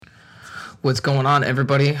What's going on,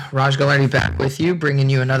 everybody? Raj Galardi back with you, bringing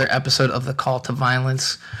you another episode of The Call to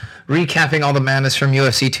Violence, recapping all the madness from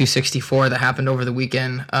UFC 264 that happened over the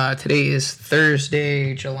weekend. Today is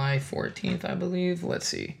Thursday, July 14th, I believe. Let's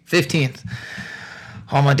see, 15th.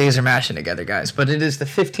 All my days are mashing together, guys. But it is the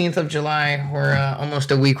 15th of July. We're almost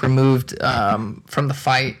a week removed from the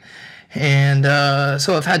fight. And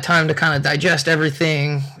so I've had time to kind of digest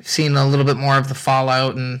everything, seen a little bit more of the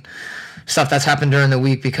fallout and stuff that's happened during the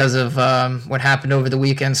week because of what happened over the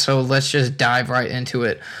weekend. So let's just dive right into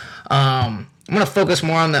it. I'm going to focus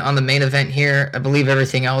more on the main event here. I believe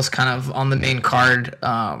everything else kind of on the main card,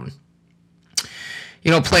 played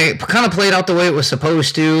out the way it was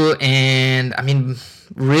supposed to. And I mean,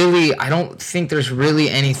 really, I don't think there's really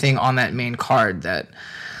anything on that main card that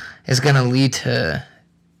is going to lead to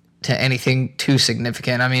anything too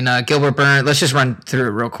significant. I mean, Gilbert Burns, let's just run through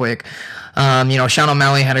it real quick. Sean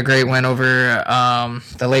O'Malley had a great win over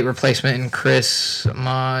the late replacement in Chris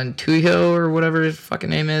Montuyo or whatever his fucking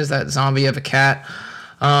name is, that zombie of a cat.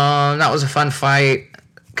 That was a fun fight.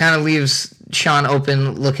 Kind of leaves Sean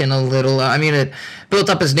open, looking a little... it built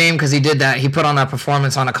up his name because he did that. He put on that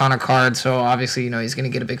performance on a Conor card, so obviously, he's going to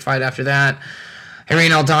get a big fight after that.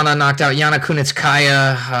 Irene Aldana knocked out Yana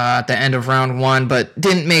Kunitskaya at the end of round one, but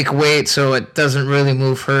didn't make weight, so it doesn't really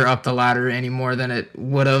move her up the ladder any more than it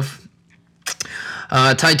would have.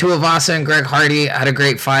 Tai Tuivasa and Greg Hardy had a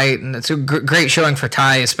great fight, and it's a great showing for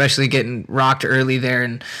Tai, especially getting rocked early there,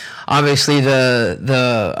 and obviously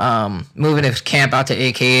the moving his camp out to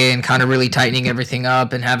AKA and kind of really tightening everything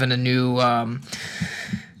up and having a new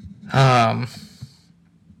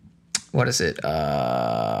what is it?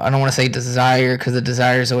 I don't want to say desire because the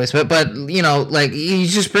desire is always, but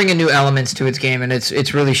he's just bringing new elements to his game, and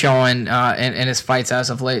it's really showing in his fights as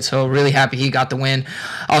of late. So really happy he got the win.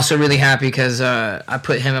 Also really happy because I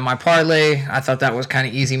put him in my parlay. I thought that was kind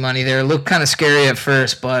of easy money there. It looked kind of scary at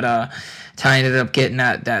first, but Ty ended up getting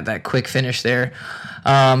that quick finish there.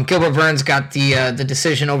 Gilbert Burns got the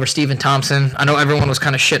decision over Stephen Thompson. I know everyone was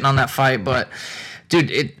kind of shitting on that fight, but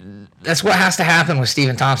dude, that's what has to happen with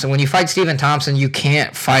Stephen Thompson. When you fight Stephen Thompson, you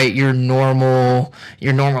can't fight your normal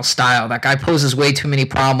style. That guy poses way too many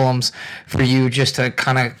problems for you just to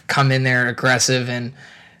kind of come in there aggressive and,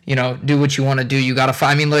 do what you want to do. You got to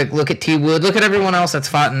fight. I mean, look at T. Wood. Look at everyone else that's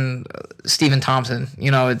fighting Stephen Thompson.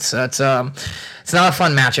 It's not a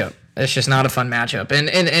fun matchup. It's just not a fun matchup.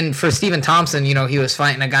 And for Stephen Thompson, he was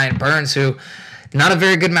fighting a guy in Burns who, not a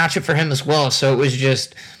very good matchup for him as well. So it was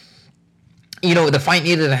just... the fight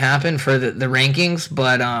needed to happen for the rankings,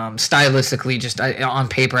 but stylistically, on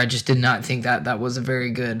paper, I just did not think that was a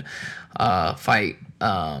very good fight.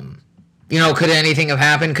 Could anything have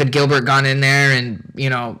happened? Could Gilbert gone in there and,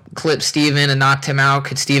 clipped Steven and knocked him out?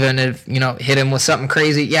 Could Steven have, hit him with something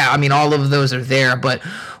crazy? Yeah, I mean, all of those are there, but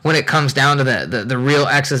when it comes down to the real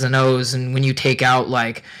X's and O's, and when you take out,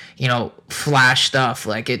 flash stuff,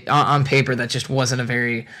 on paper, that just wasn't a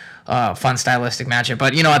very... fun stylistic matchup,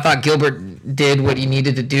 but I thought Gilbert did what he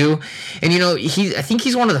needed to do, and I think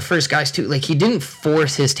he's one of the first guys too. He didn't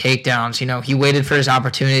force his takedowns. He waited for his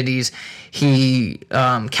opportunities, he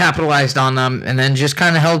capitalized on them, and then just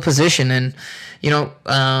kind of held position and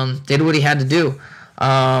did what he had to do.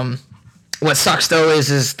 What sucks though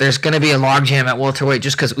is there's going to be a logjam at welterweight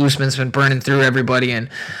just because Usman's been burning through everybody, and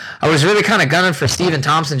I was really kind of gunning for Stephen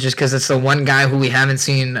Thompson just because it's the one guy who we haven't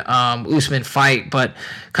seen Usman fight, but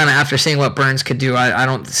kind of after seeing what Burns could do, I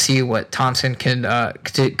don't see what Thompson could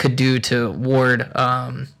do to ward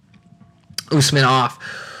Usman off.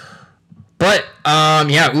 But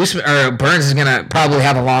Usman or Burns is gonna probably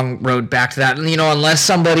have a long road back to that, and unless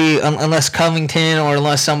Covington or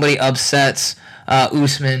unless somebody upsets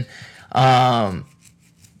Usman.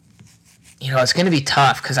 It's going to be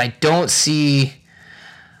tough because I don't see.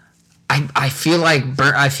 I feel like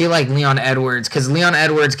Leon Edwards, because Leon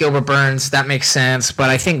Edwards, Gilbert Burns, that makes sense. But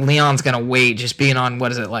I think Leon's going to wait, just being on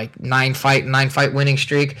nine fight winning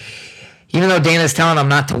streak. Even though Dana's telling him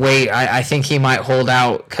not to wait, I think he might hold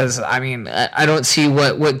out because, I don't see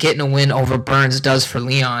what getting a win over Burns does for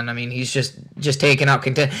Leon. He's just taking out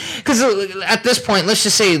content. Because at this point, let's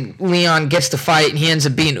just say Leon gets to fight and he ends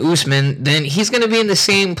up beating Usman, then he's going to be in the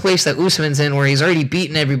same place that Usman's in, where he's already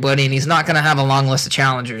beaten everybody and he's not going to have a long list of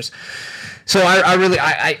challengers. So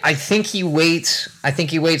I think he waits. I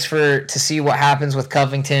think he waits to see what happens with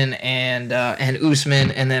Covington and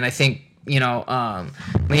Usman, and then I think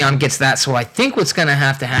Leon gets that. So I think what's going to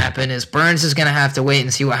have to happen is Burns is going to have to wait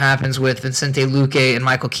and see what happens with Vicente Luque and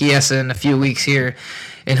Michael Chiesa in a few weeks here,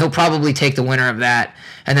 and he'll probably take the winner of that,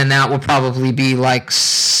 and then that will probably be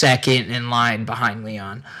second in line behind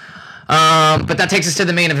Leon. But that takes us to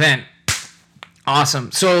the main event.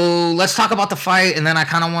 Awesome. So let's talk about the fight, and then I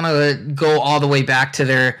kind of want to go all the way back to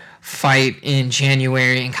their fight in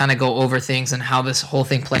January and kind of go over things and how this whole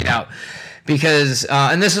thing played out. Because,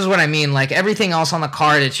 and this is what I mean, like everything else on the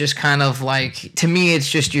card, it's just kind of like, to me, it's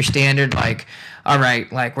just your standard, like, all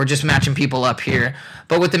right, like we're just matching people up here.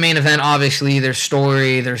 But with the main event, obviously, there's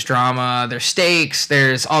story, there's drama, there's stakes,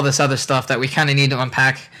 there's all this other stuff that we kind of need to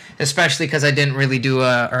unpack, especially because I didn't do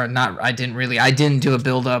a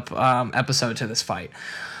build up episode to this fight.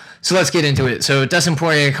 So let's get into it. So Dustin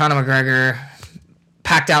Poirier, Conor McGregor,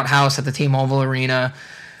 packed out house at the T-Mobile Arena.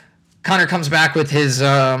 Conor comes back with his,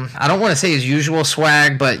 I don't want to say his usual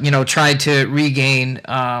swag, but, tried to regain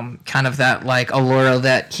kind of that, like, allure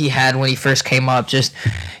that he had when he first came up. Just,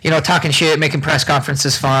 talking shit, making press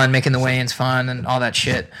conferences fun, making the weigh-ins fun, and all that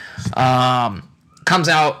shit. Comes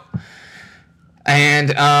out, and,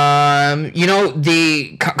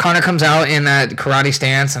 Conor comes out in that karate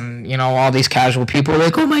stance, and, all these casual people are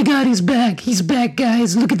like, oh, my God, he's back,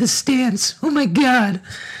 guys. Look at the stance. Oh, my God.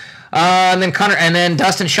 And then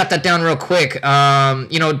Dustin shut that down real quick.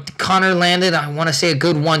 Conor landed, I want to say, a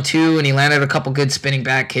good 1-2, and he landed a couple good spinning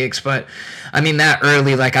back kicks. But I mean, that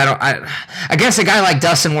early, like, against a guy like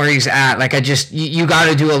Dustin where he's at, like, you got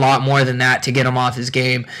to do a lot more than that to get him off his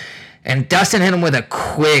game. And Dustin hit him with a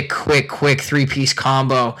quick 3-piece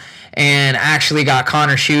combo, and actually got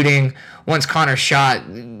Conor shooting. Once Conor shot,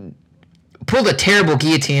 pulled a terrible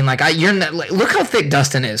guillotine. Look how thick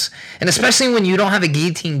Dustin is, and especially when you don't have a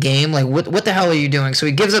guillotine game, like what the hell are you doing? So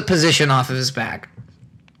he gives up position off of his back.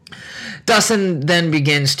 Dustin then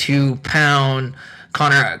begins to pound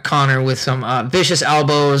Conor with some vicious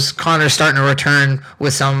elbows. Conor's starting to return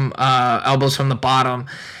with some elbows from the bottom,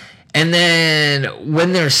 and then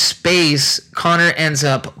when there's space, Conor ends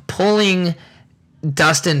up pulling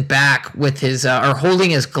Dustin back with his or holding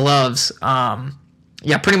his gloves.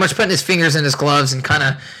 Pretty much putting his fingers in his gloves and kind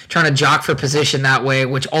of trying to jock for position that way,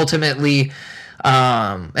 which ultimately,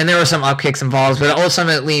 and there were some up kicks involved, but it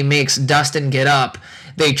ultimately makes Dustin get up.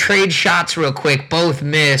 They trade shots real quick, both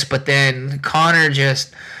miss, but then Conor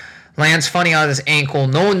just lands funny on his ankle.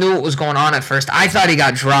 No one knew what was going on at first. I thought he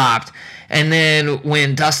got dropped. And then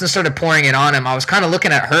when Dustin started pouring it on him, I was kind of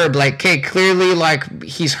looking at Herb like, okay, clearly like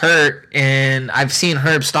he's hurt, and I've seen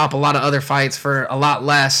Herb stop a lot of other fights for a lot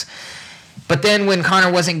less. But then when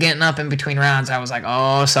Conor wasn't getting up in between rounds, I was like,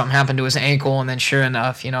 oh, something happened to his ankle. And then sure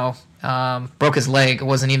enough, broke his leg. It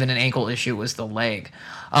wasn't even an ankle issue. It was the leg,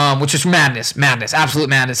 which is madness, absolute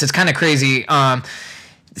madness. It's kind of crazy.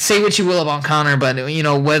 Say what you will about Conor, but,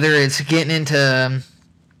 whether it's getting into...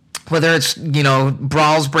 whether it's,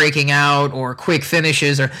 brawls breaking out or quick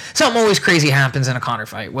finishes or something always crazy happens in a Conor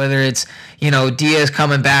fight. Whether it's, Diaz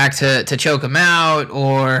coming back to choke him out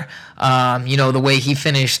or, the way he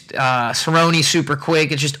finished Cerrone super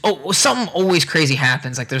quick. It's just, something always crazy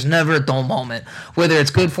happens. Like, there's never a dull moment. Whether it's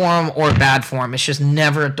good for him or bad for him, it's just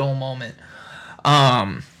never a dull moment.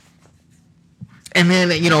 And then,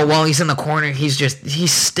 while he's in the corner, he's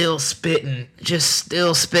still spitting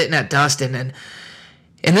at Dustin.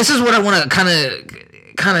 And this is what I want to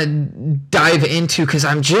kind of dive into, because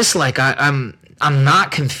I'm just like I'm not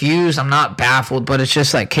confused, I'm not baffled, but it's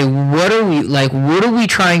just like, okay, what are we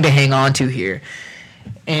trying to hang on to here?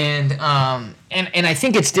 And I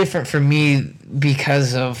think it's different for me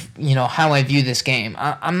because of how I view this game.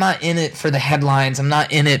 I'm not in it for the headlines. I'm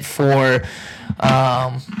not in it for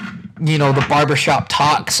the barbershop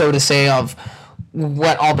talk, so to say, of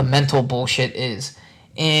what all the mental bullshit is.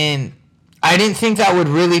 And I didn't think that would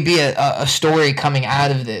really be a story coming out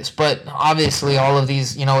of this, but obviously all of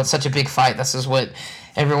these, it's such a big fight. This is what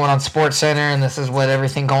everyone on SportsCenter and this is what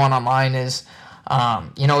everything going online is.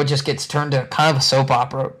 It just gets turned to kind of a soap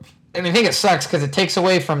opera. And I think it sucks because it takes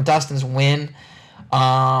away from Dustin's win,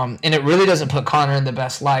 and it really doesn't put Conor in the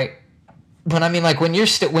best light. But I mean, like when you're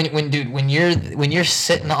when you're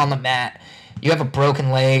sitting on the mat, you have a broken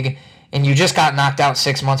leg. And you just got knocked out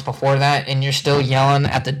 6 months before that, and you're still yelling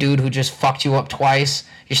at the dude who just fucked you up twice.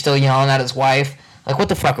 You're still yelling at his wife. Like, what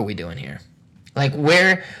the fuck are we doing here? Like,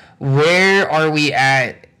 where are we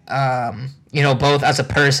at, both as a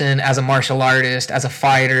person, as a martial artist, as a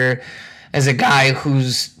fighter, as a guy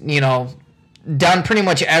who's, done pretty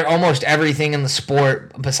much almost everything in the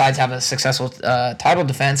sport besides have a successful title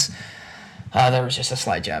defense. There was just a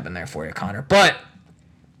slight jab in there for you, Conor. But...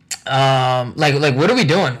 what are we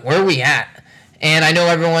doing? Where are we at? And I know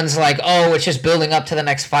everyone's like, oh, it's just building up to the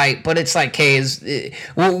next fight, but it's like, okay,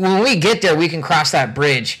 when we get there, we can cross that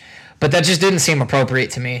bridge. But that just didn't seem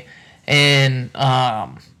appropriate to me. And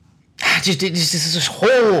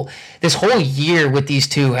this whole year with these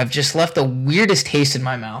two have just left the weirdest taste in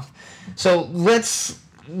my mouth. So let's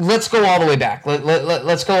let's go all the way back.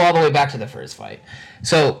 Let's go all the way back to the first fight.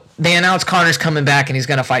 So they announced Conor's coming back and he's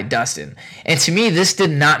going to fight Dustin. And to me, this did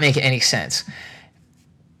not make any sense.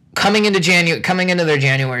 Coming into their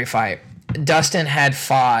January fight, Dustin had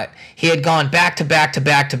fought. He had gone back to back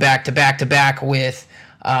with.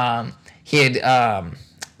 He had.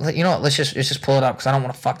 You know what? Let's just pull it up because I don't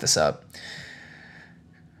want to fuck this up.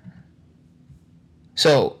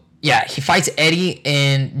 So yeah, he fights Eddie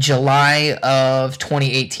in July of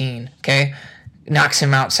 2018. Okay, knocks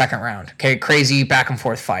him out second round. Okay, crazy back and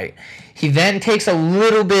forth fight. He then takes a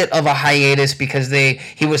little bit of a hiatus because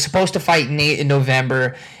he was supposed to fight Nate in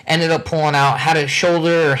November, ended up pulling out, had a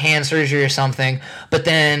shoulder or hand surgery or something. But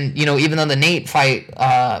then, you know, even though the Nate fight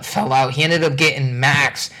fell out, he ended up getting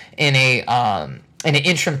Max in an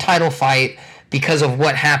interim title fight because of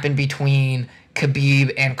what happened between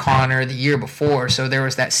Khabib and Conor the year before. So there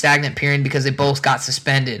was that stagnant period because they both got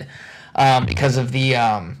suspended because of the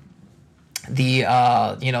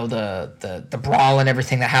brawl and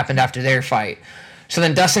everything that happened after their fight. So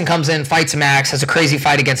then Dustin comes in, fights Max, has a crazy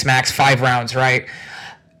fight against Max, 5 rounds, right?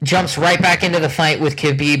 Jumps right back into the fight with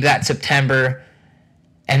Khabib that September,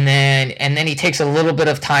 and then he takes a little bit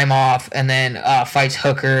of time off, and then fights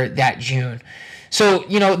Hooker that June. So,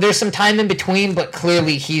 you know, there's some time in between, but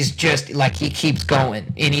clearly he's just, like, he keeps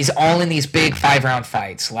going. And he's all in these big 5-round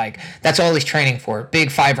fights. Like, that's all he's training for, big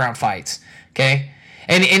 5-round fights, okay?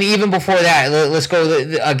 And even before that, let's go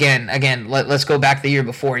again. Let's go back the year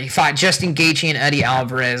before. He fought Justin Gaethje and Eddie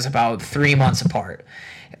Alvarez about 3 months apart,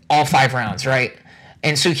 all 5 rounds, right?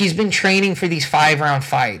 And so he's been training for these 5-round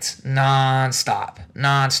fights nonstop,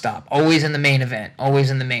 always in the main event.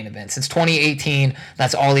 Since 2018,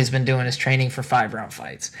 that's all he's been doing is training for 5-round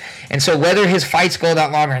fights. And so whether his fights go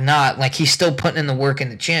that long or not, like, he's still putting in the work in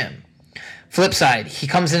the gym. Flip side, he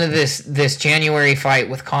comes into this January fight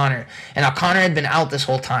with Conor, and now Conor had been out this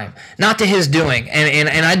whole time, not to his doing,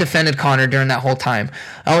 and I defended Conor during that whole time.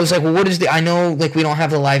 I was like, well, I know, like, we don't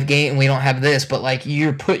have the live gate and we don't have this, but, like,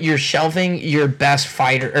 you're shelving your best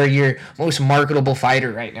fighter or your most marketable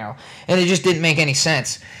fighter right now, and it just didn't make any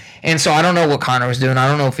sense. And so I don't know what Conor was doing. I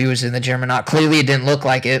don't know if he was in the gym or not. Clearly, it didn't look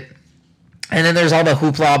like it. And then there's all the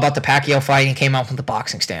hoopla about the Pacquiao fight, and he came out with the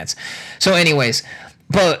boxing stance. So, anyways,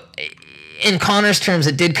 but in Conor's terms,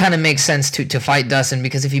 it did kind of make sense to fight Dustin,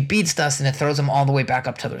 because if he beats Dustin, it throws him all the way back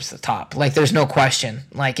up to the top. Like, there's no question.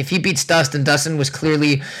 Like, if he beats Dustin was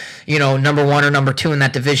clearly, you know, number 1 or number 2 in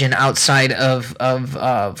that division outside of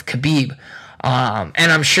Khabib.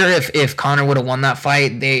 And I'm sure if Conor would have won that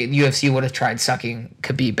fight, UFC would have tried sucking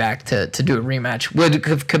Khabib back to do a rematch. Would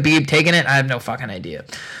Khabib taken it? I have no fucking idea.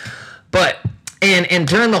 But And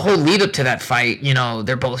during the whole lead up to that fight, you know,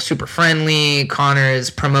 they're both super friendly. Conor is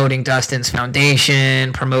promoting Dustin's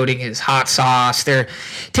foundation, promoting his hot sauce. They're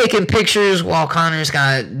taking pictures while Conor's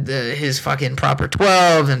got his fucking proper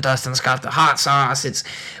 12 and Dustin's got the hot sauce. It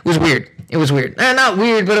was weird. Not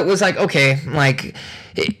weird, but it was like, okay, like,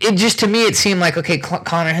 it just, to me, it seemed like, okay,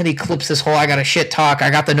 Conor had eclipsed this whole, I got a shit talk, I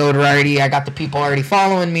got the notoriety, I got the people already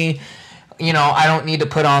following me, you know, I don't need to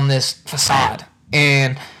put on this facade.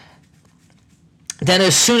 And then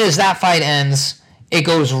as soon as that fight ends, it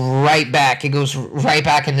goes right back. It goes right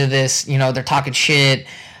back into this, you know, they're talking shit.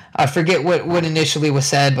 I forget what initially was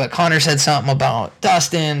said, but Conor said something about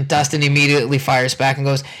Dustin. Dustin immediately fires back and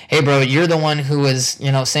goes, hey, bro, you're the one who was,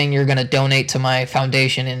 you know, saying you're going to donate to my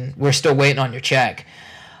foundation, and we're still waiting on your check.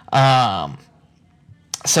 So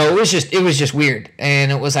it was just weird.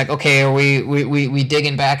 And it was like, okay, are we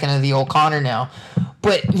digging back into the old Conor now?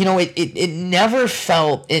 But, you know, it never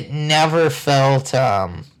felt real. It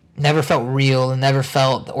never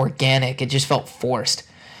felt organic. It just felt forced.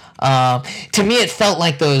 To me, it felt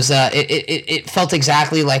like those. It felt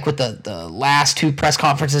exactly like with the last 2 press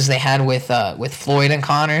conferences they had with Floyd and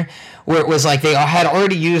Conor, where it was like they had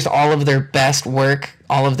already used all of their best work,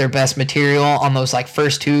 all of their best material on those like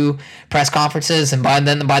first 2 press conferences, and by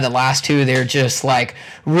the last 2, they're just like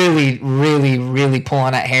really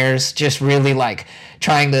pulling at hairs, just really like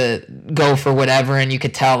trying to go for whatever, and you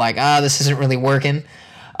could tell like, this isn't really working.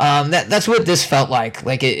 That's what this felt like.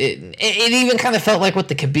 Like it even kind of felt like with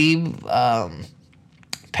the Khabib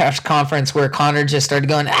press conference, where Conor just started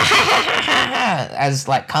going as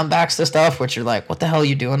like comebacks to stuff, which you're like, what the hell are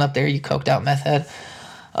you doing up there, you coked out meth head?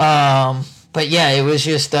 But yeah, it was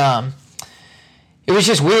just weird.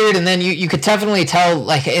 And then you could definitely tell,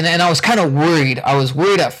 like, and I was kind of worried. I was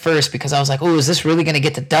worried at first because I was like, oh, is this really going to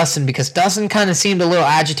get to Dustin? Because Dustin kind of seemed a little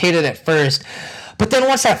agitated at first. But then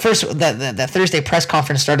once that Thursday press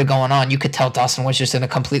conference started going on, you could tell Dustin was just in a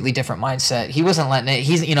completely different mindset. He wasn't letting it.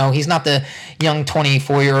 He's not the young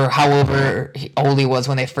 24-year-old, however old he was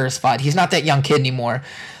when they first fought. He's not that young kid anymore.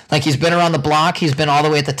 Like, he's been around the block. He's been all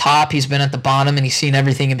the way at the top. He's been at the bottom, and he's seen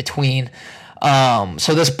everything in between.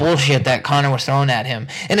 So this bullshit that Conor was throwing at him,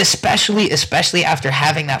 and especially after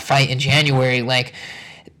having that fight in January, like,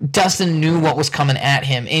 Dustin knew what was coming at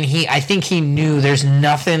him, and I think he knew there's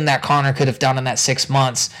nothing that Conor could have done in that 6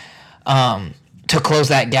 months to close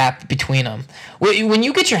that gap between them. When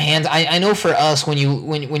you get your hands, I know for us, when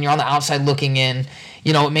you're on the outside looking in,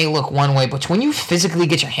 you know, it may look one way, but when you physically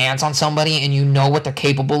get your hands on somebody and you know what they're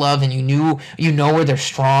capable of, and you know where they're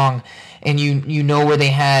strong, and you know where they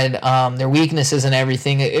had their weaknesses and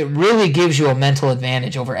everything, it really gives you a mental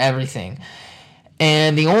advantage over everything.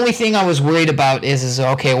 And the only thing I was worried about is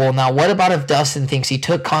okay, well, now what about if Dustin thinks he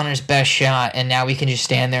took Conor's best shot and now we can just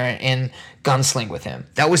stand there and gunsling with him?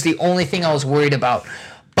 That was the only thing I was worried about.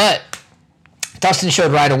 But Dustin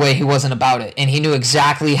showed right away he wasn't about it, and he knew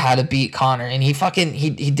exactly how to beat Conor, and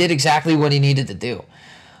he did exactly what he needed to do.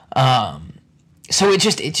 So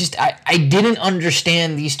I didn't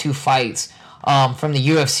understand these two fights from the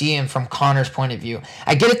UFC and from Conor's point of view.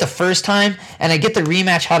 I get it the first time, and I get the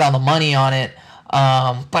rematch had on the money on it.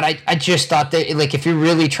 But I just thought that, like, if you're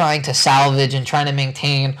really trying to salvage and trying to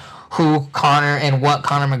maintain who Conor and what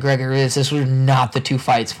Conor McGregor is, this was not the two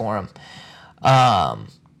fights for him.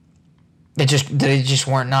 They just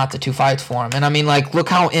weren't not the two fights for him. And I mean, like, look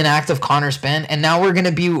how inactive Conor's been, and now we're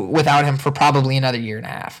gonna be without him for probably another year and a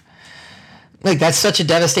half. Like, that's such a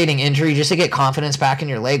devastating injury just to get confidence back in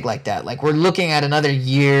your leg like that. Like, we're looking at another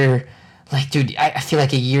year. Like, dude, I feel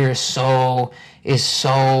like a year is so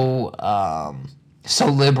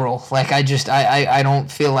liberal. Like, I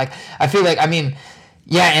don't feel like, I mean,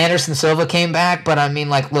 yeah, Anderson Silva came back, but I mean,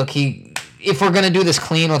 like, look, if we're going to do this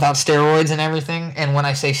clean without steroids and everything, and when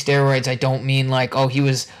I say steroids, I don't mean like, oh, he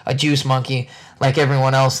was a juice monkey like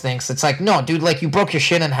everyone else thinks. It's like, no, dude, like, you broke your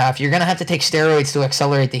shit in half. You're going to have to take steroids to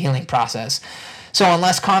accelerate the healing process. So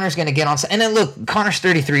unless Conor's going to get on, and then look, Conor's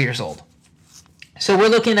 33 years old. So we're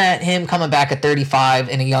looking at him coming back at 35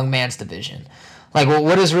 in a young man's division. Like, well,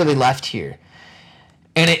 what is really left here?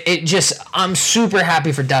 And it just, I'm super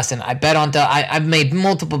happy for Dustin. I bet on I've made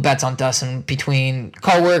multiple bets on Dustin between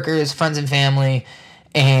coworkers, friends and family,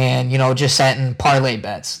 and, you know, just setting parlay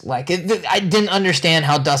bets. Like, I didn't understand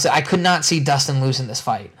how I could not see Dustin losing this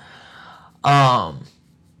fight. But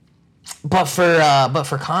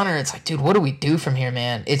for Conor, it's like, dude, what do we do from here,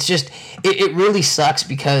 man? It's just, it really sucks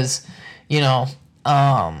because, you know,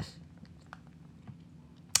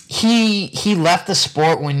 He left the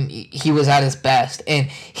sport when he was at his best, and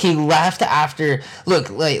he left after, look,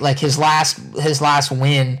 like his last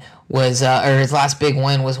win was or his last big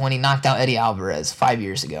win was when he knocked out Eddie Alvarez 5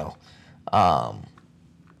 years ago.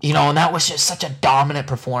 You know, and that was just such a dominant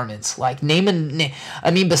performance. Like,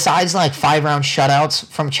 besides like 5-round shutouts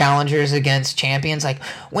from challengers against champions, like,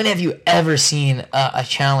 when have you ever seen a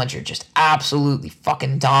challenger just absolutely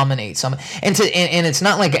fucking dominate some? And it's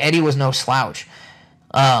not like Eddie was no slouch.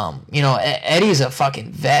 You know, Eddie's a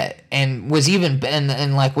fucking vet, and was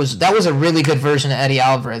that was a really good version of Eddie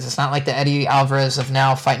Alvarez. It's not like the Eddie Alvarez of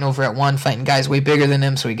now fighting over at one, fighting guys way bigger than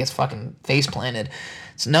him, so he gets fucking face planted.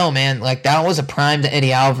 So no, man, like, that was a prime to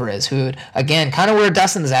Eddie Alvarez, who, again, kind of where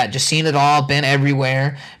Dustin's at, just seen it all, been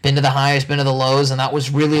everywhere, been to the highs, been to the lows, and that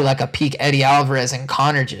was really like a peak Eddie Alvarez, and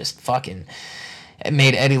Conor just fucking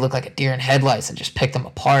made Eddie look like a deer in headlights and just picked him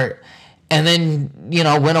apart. And then, you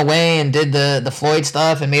know, went away and did the Floyd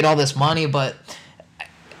stuff and made all this money, but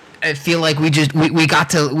I feel like we're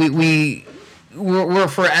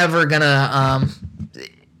forever gonna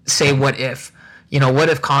say what if. You know, what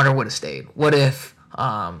if Conor would have stayed? What if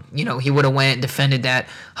you know, he would have went and defended that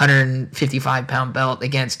 155-pound belt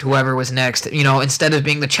against whoever was next? You know, instead of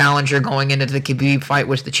being the challenger going into the Khabib fight,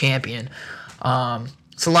 was the champion.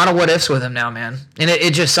 It's a lot of what ifs with him now, man, and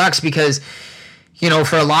it just sucks because, you know,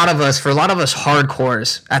 for a lot of us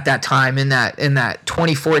hardcores at that time, in that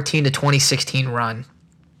 2014 to 2016 run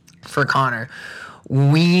for Conor,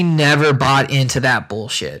 we never bought into that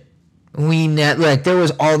bullshit. There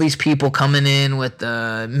was all these people coming in with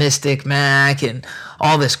the Mystic Mac and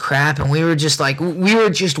all this crap, and we were just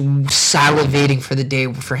salivating for the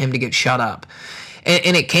day for him to get shut up.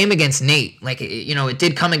 And it came against Nate. Like, you know, it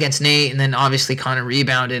did come against Nate, and then obviously Conor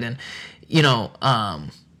rebounded, and, you know,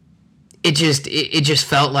 it just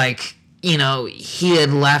felt like, you know, he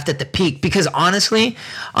had left at the peak. Because honestly,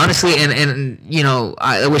 and you know,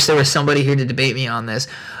 I wish there was somebody here to debate me on this,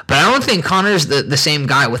 but I don't think Conor's the same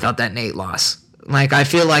guy without that Nate loss. Like, I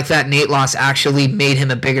feel like that Nate loss actually made him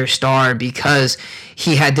a bigger star because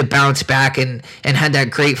he had to bounce back and had that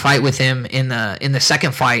great fight with him in the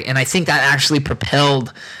second fight, and I think that actually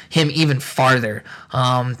propelled him even farther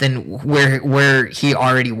than where he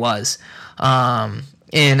already was.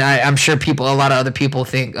 And I'm sure a lot of other people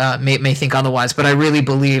think may think otherwise, but I really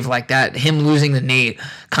believe like that him losing to Nate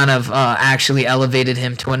kind of actually elevated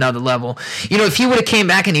him to another level. You know, if he would have came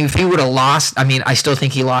back and if he would have lost, I mean, I still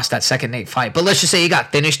think he lost that second Nate fight. But let's just say he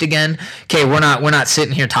got finished again. Okay, we're not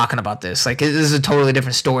sitting here talking about this. Like, this is a totally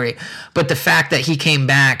different story. But the fact that he came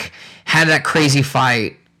back, had that crazy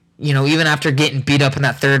fight, you know, even after getting beat up in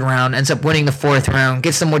that third round, ends up winning the fourth round,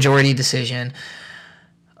 gets the majority decision.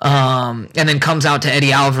 And then comes out to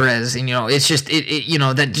Eddie Alvarez, and you know, it's just you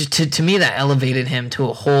know, that just to me that elevated him to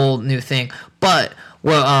a whole new thing. But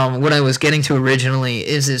what I was getting to originally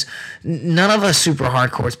is none of us super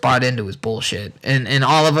hardcores bought into his bullshit, and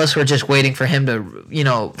all of us were just waiting for him to, you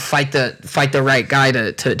know, fight the right guy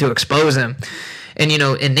to expose him, and you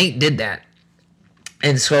know, and Nate did that.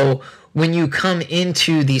 And so when you come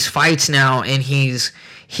into these fights now, and he's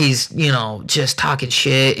you know, just talking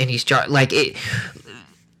shit, and he's like it.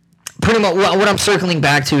 Pretty much what I'm circling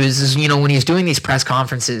back to is you know, when he's doing these press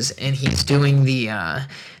conferences and he's doing the you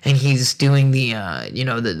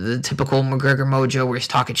know, the typical McGregor mojo where he's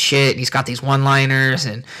talking shit and he's got these one-liners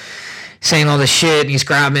and saying all this shit, and he's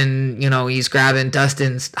grabbing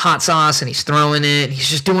Dustin's hot sauce and he's throwing it and he's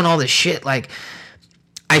just doing all this shit. Like,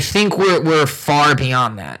 I think we're far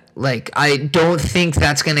beyond that. Like, I don't think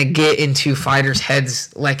that's going to get into fighters'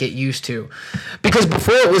 heads like it used to. Because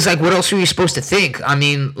before it was like, what else were you supposed to think? I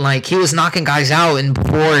mean, like, he was knocking guys out and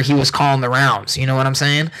before he was calling the rounds. You know what I'm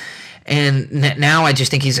saying? And now I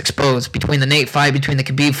just think he's exposed. Between the Nate fight, between the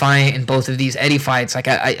Khabib fight, and both of these Eddie fights, like,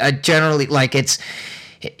 I generally, like, it's...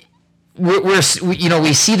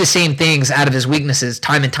 we see the same things out of his weaknesses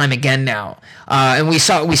time and time again now, and we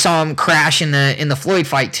saw him crash in the Floyd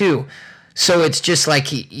fight too. So it's just like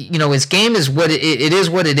his game is what it is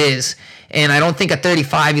what it is, and I don't think at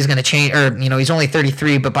 35 he's going to change, or he's only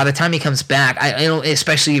 33, but by the time he comes back, I don't,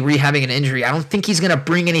 especially rehabbing an injury, I don't think he's going to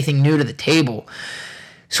bring anything new to the table.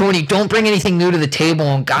 So when you don't bring anything new to the table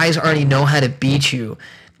and guys already know how to beat you,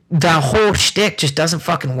 that whole shtick just doesn't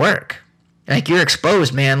fucking work. Like, you're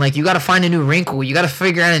exposed, man. Like, you got to find a new wrinkle. You got to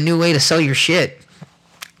figure out a new way to sell your shit,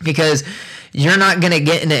 because you're not gonna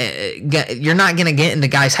get into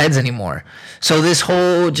guys' heads anymore. So this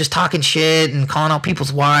whole just talking shit and calling out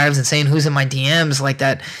people's wives and saying who's in my DMs like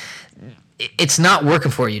that, it's not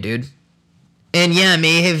working for you, dude. And yeah,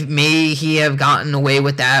 may he have gotten away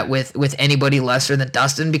with that with anybody lesser than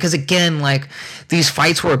Dustin, because again, like, these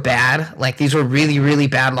fights were bad. Like, these were really, really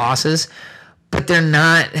bad losses. But they're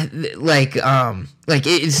not like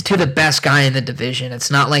it's to the best guy in the division. It's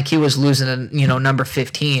not like he was losing a number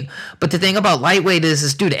 15. But the thing about lightweight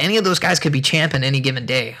is dude, any of those guys could be champ in any given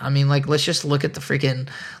day. I mean, like, let's look at the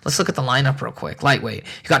lineup real quick. Lightweight,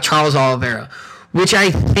 you got Charles Oliveira, which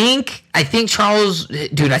I think Charles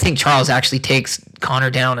actually takes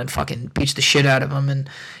Conor down and fucking beats the shit out of him, and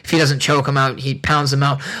if he doesn't choke him out, he pounds him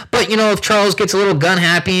out. But if Charles gets a little gun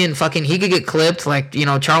happy and fucking he could get clipped, like,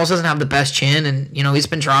 Charles doesn't have the best chin, and he's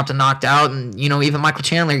been dropped and knocked out, and even Michael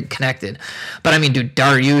Chandler connected. But I mean, dude,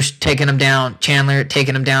 Dariush taking him down, Chandler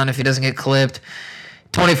taking him down if he doesn't get clipped.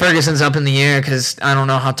 Tony Ferguson's up in the air because I don't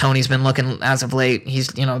know how Tony's been looking as of late. He's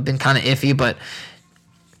been kind of iffy, but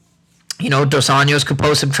Dos Anjos could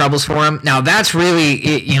pose some troubles for him. Now that's really,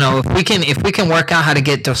 if we can work out how to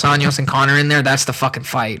get Dos Anjos and Conor in there, that's the fucking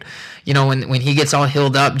fight. When he gets all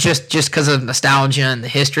healed up, just because of nostalgia and the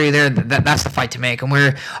history there, that's the fight to make, and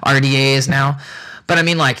where RDA is now. But I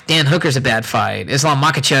mean, like, Dan Hooker's a bad fight. Islam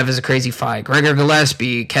Makhachev is a crazy fight. Gregor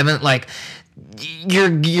Gillespie, Kevin, like,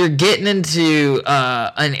 you're getting into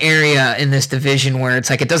an area in this division where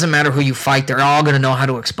it's like, it doesn't matter who you fight, they're all going to know how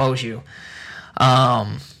to expose you.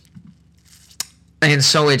 And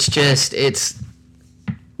so I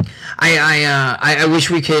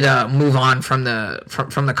wish we could move on from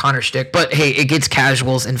the Conor shtick, but hey, it gets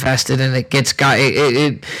casuals invested, and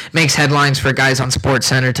it makes headlines for guys on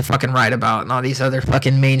SportsCenter to fucking write about, and all these other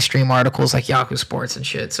fucking mainstream articles like Yahoo Sports and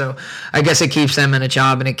shit. So I guess it keeps them in a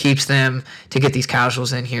job, and it keeps them to get these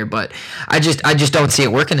casuals in here. But I just don't see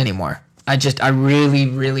it working anymore. I really,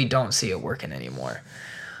 really don't see it working anymore.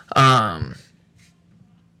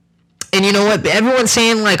 And you know what? Everyone's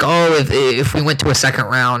saying, like, oh, if we went to a second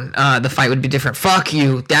round, the fight would be different. Fuck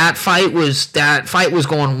you. That fight was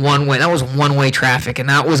going one way. That was one-way traffic, and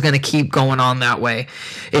that was going to keep going on that way.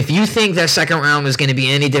 If you think that second round was going to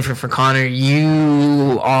be any different for Conor,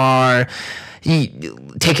 you are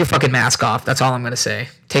take your fucking mask off. That's all I'm gonna say.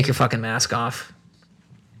 Take your fucking mask off.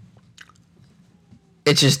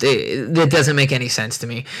 It just it doesn't make any sense to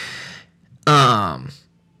me.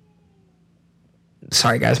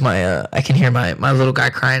 Sorry guys, I can hear my little guy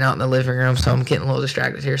crying out in the living room, so I'm getting a little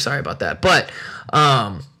distracted here. Sorry about that. But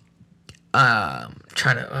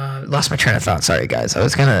trying to lost my train of thought. Sorry guys. I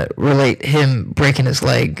was gonna relate him breaking his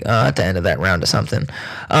leg at the end of that round to something.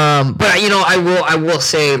 But I will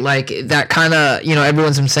say, like, that kind of,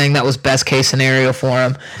 everyone's been saying that was best case scenario for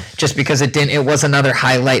him, just because it was another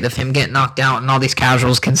highlight of him getting knocked out, and all these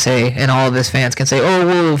casuals can say, and all of his fans can say, oh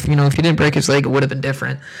well, if you didn't break his leg, it would have been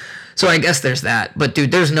different. So I guess there's that. But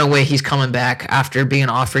dude, there's no way he's coming back after being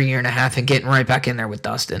off for a year and a half and getting right back in there with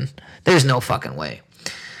Dustin. There's no fucking way.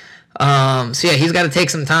 So yeah, he's got to take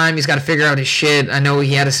some time. He's got to figure out his shit. I know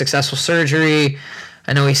he had a successful surgery.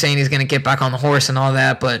 I know he's saying he's going to get back on the horse and all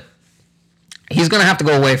that, but he's going to have to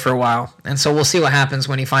go away for a while. And so we'll see what happens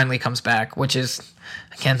when he finally comes back, which is,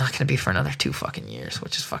 again, not going to be for another 2 fucking years,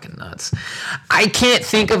 which is fucking nuts. I can't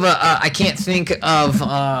think of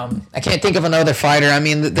another fighter. I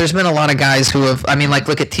mean, there's been a lot of guys who have, like,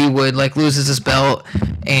 look at T Wood, like, loses his belt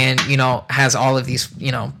and, has all of these,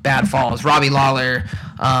 bad falls. Robbie Lawler,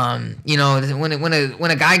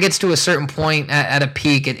 when a guy gets to a certain point at a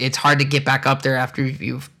peak, it's hard to get back up there after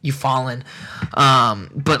you've fallen.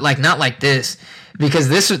 But like, not like this, because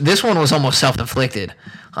this one was almost self-inflicted.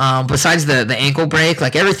 Besides the ankle break,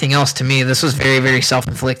 like, everything else, to me, this was very, very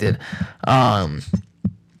self-inflicted.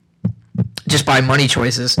 Just by money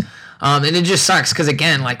choices. And it just sucks because,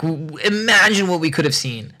 again, like, imagine what we could have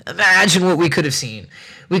seen.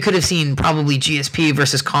 We could have seen probably GSP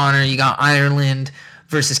versus Conor. You got Ireland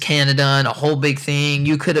versus Canada and a whole big thing.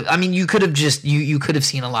 You could have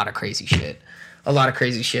seen a lot of crazy shit.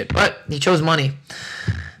 But he chose money.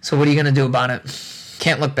 So what are you going to do about it?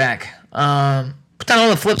 Can't look back. But then on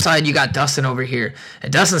the flip side, you got Dustin over here.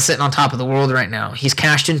 And Dustin's sitting on top of the world right now. He's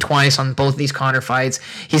cashed in twice on both these Conor fights.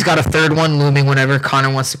 He's got a third one looming whenever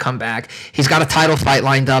Conor wants to come back. He's got a title fight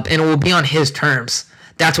lined up, and it will be on his terms.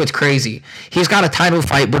 That's what's crazy. He's got a title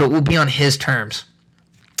fight, but it will be on his terms.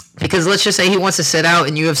 Because let's just say he wants to sit out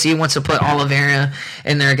and UFC wants to put Oliveira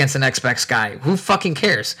in there against the next best guy. Who fucking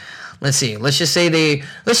cares? Let's see. Let's just say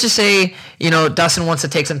Dustin wants to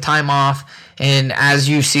take some time off. And as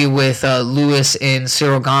you see with Lewis and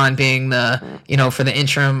Cyril Gane being for the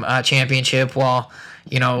interim championship, while,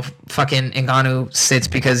 fucking Ngannou sits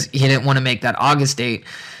because he didn't want to make that August date,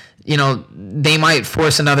 they might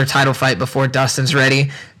force another title fight before Dustin's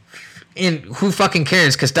ready. And who fucking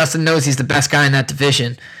cares? Because Dustin knows he's the best guy in that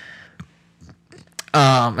division.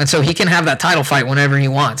 And so he can have that title fight whenever he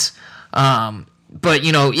wants. But,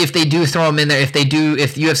 if they do throw him in there, if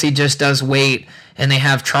UFC just does wait and they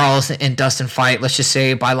have Charles and Dustin fight, let's just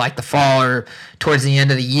say by like the fall or towards the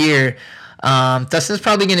end of the year, Dustin's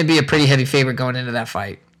probably going to be a pretty heavy favorite going into that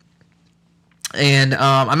fight. And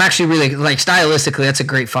I'm actually really, like, stylistically, that's a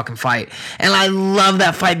great fucking fight. And I love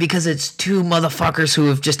that fight because it's two motherfuckers who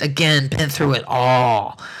have just, again, been through it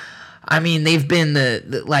all. I mean, they've been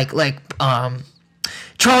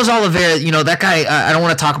Charles Oliveira, that guy, I don't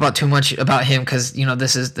want to talk about too much about him because,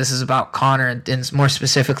 this is about Conor and more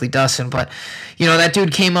specifically Dustin. But, that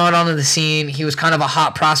dude came out onto the scene. He was kind of a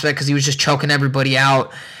hot prospect because he was just choking everybody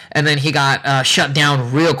out. And then he got shut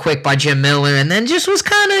down real quick by Jim Miller. And then just was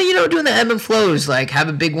kind of, doing the ebb and flows. Like, have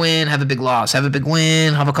a big win, have a big loss. Have a big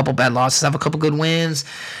win, have a couple bad losses, have a couple good wins.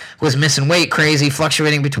 Was missing weight crazy,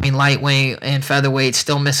 fluctuating between lightweight and featherweight,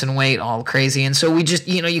 still missing weight, all crazy. And so we just,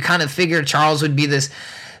 you kind of figured Charles would be this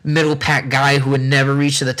middle pack guy who would never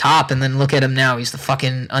reach to the top. And then look at him now. He's the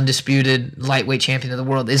fucking undisputed lightweight champion of the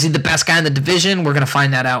world. Is he the best guy in the division? We're going to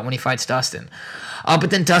find that out when he fights Dustin.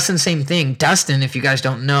 But then Dustin, same thing. Dustin, if you guys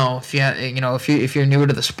don't know, if you're newer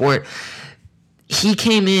to the sport, he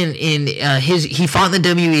came in he fought in the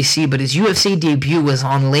WEC, but his UFC debut was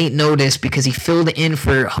on late notice because he filled in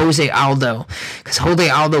for Jose Aldo. Because Jose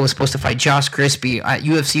Aldo was supposed to fight Josh Crispy at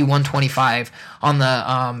UFC 125 on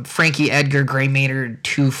the Frankie Edgar Gray Maynard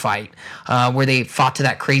 2 fight, where they fought to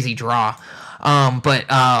that crazy draw. But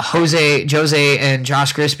Jose and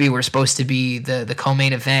Josh Crispy were supposed to be the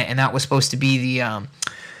co-main event, and that was supposed to be the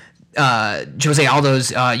Jose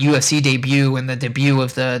Aldo's UFC debut and the debut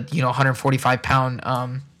of the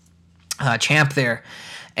 145-pound champ there.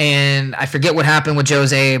 And I forget what happened with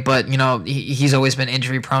Jose, but he's always been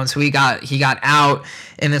injury prone, so he got out,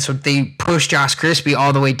 and then so they pushed Josh Crispy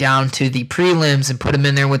all the way down to the prelims and put him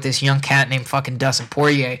in there with this young cat named fucking Dustin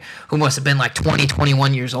Poirier, who must have been like 20,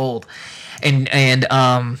 21 years old.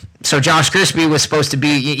 So Josh Crispy was supposed to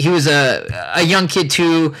be, he was a young kid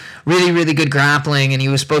too, really, really good grappling, and he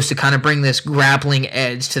was supposed to kind of bring this grappling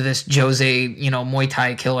edge to this Jose, Muay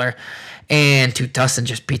Thai killer. And dude, Dustin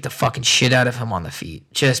just beat the fucking shit out of him on the feet.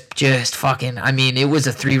 Just fucking, I mean, it was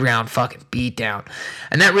a 3-round fucking beatdown.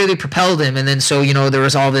 And that really propelled him. And then so, there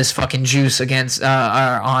was all this fucking juice against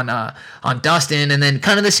on Dustin, and then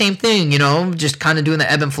kind of the same thing, just kind of doing the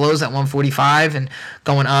ebb and flows at 145 and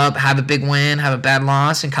going up, have a big win, have a bad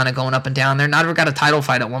loss, and kind of going up and down there. Never got a title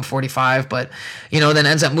fight at 145, but then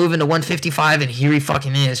ends up moving to 155, and here he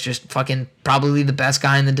fucking is, just fucking probably the best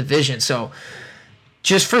guy in the division. So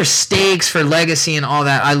just for stakes, for legacy, and all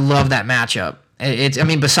that, I love that matchup.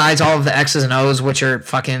 Besides all of the X's and O's, which are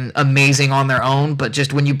fucking amazing on their own, but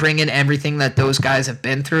just when you bring in everything that those guys have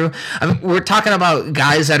been through, we're talking about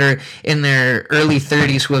guys that are in their early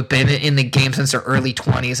 30s who have been in the game since their early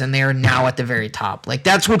 20s, and they are now at the very top. Like,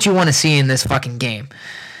 that's what you want to see in this fucking game,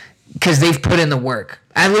 because they've put in the work.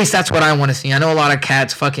 At least that's what I want to see. I know a lot of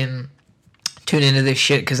cats fucking tune into this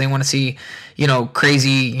shit because they want to see,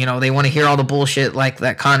 crazy, they want to hear all the bullshit like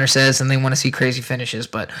that Connor says, and they want to see crazy finishes.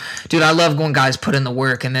 But dude, I love when guys put in the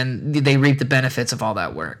work and then they reap the benefits of all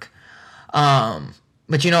that work.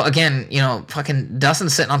 But again, fucking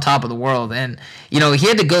Dustin's sitting on top of the world, and he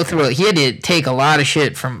had to go through it. He had to take a lot of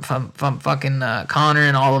shit from fucking Connor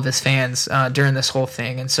and all of his fans during this whole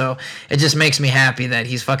thing, and so it just makes me happy that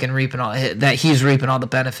he's fucking reaping all the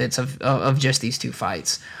benefits of just these two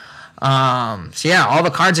fights. So yeah, all the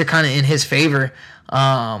cards are kind of in his favor.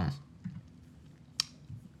 So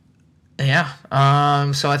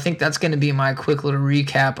I think that's going to be my quick little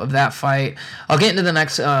recap of that fight. I'll get into the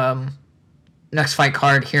next fight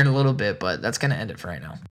card here in a little bit, but that's going to end it for right now.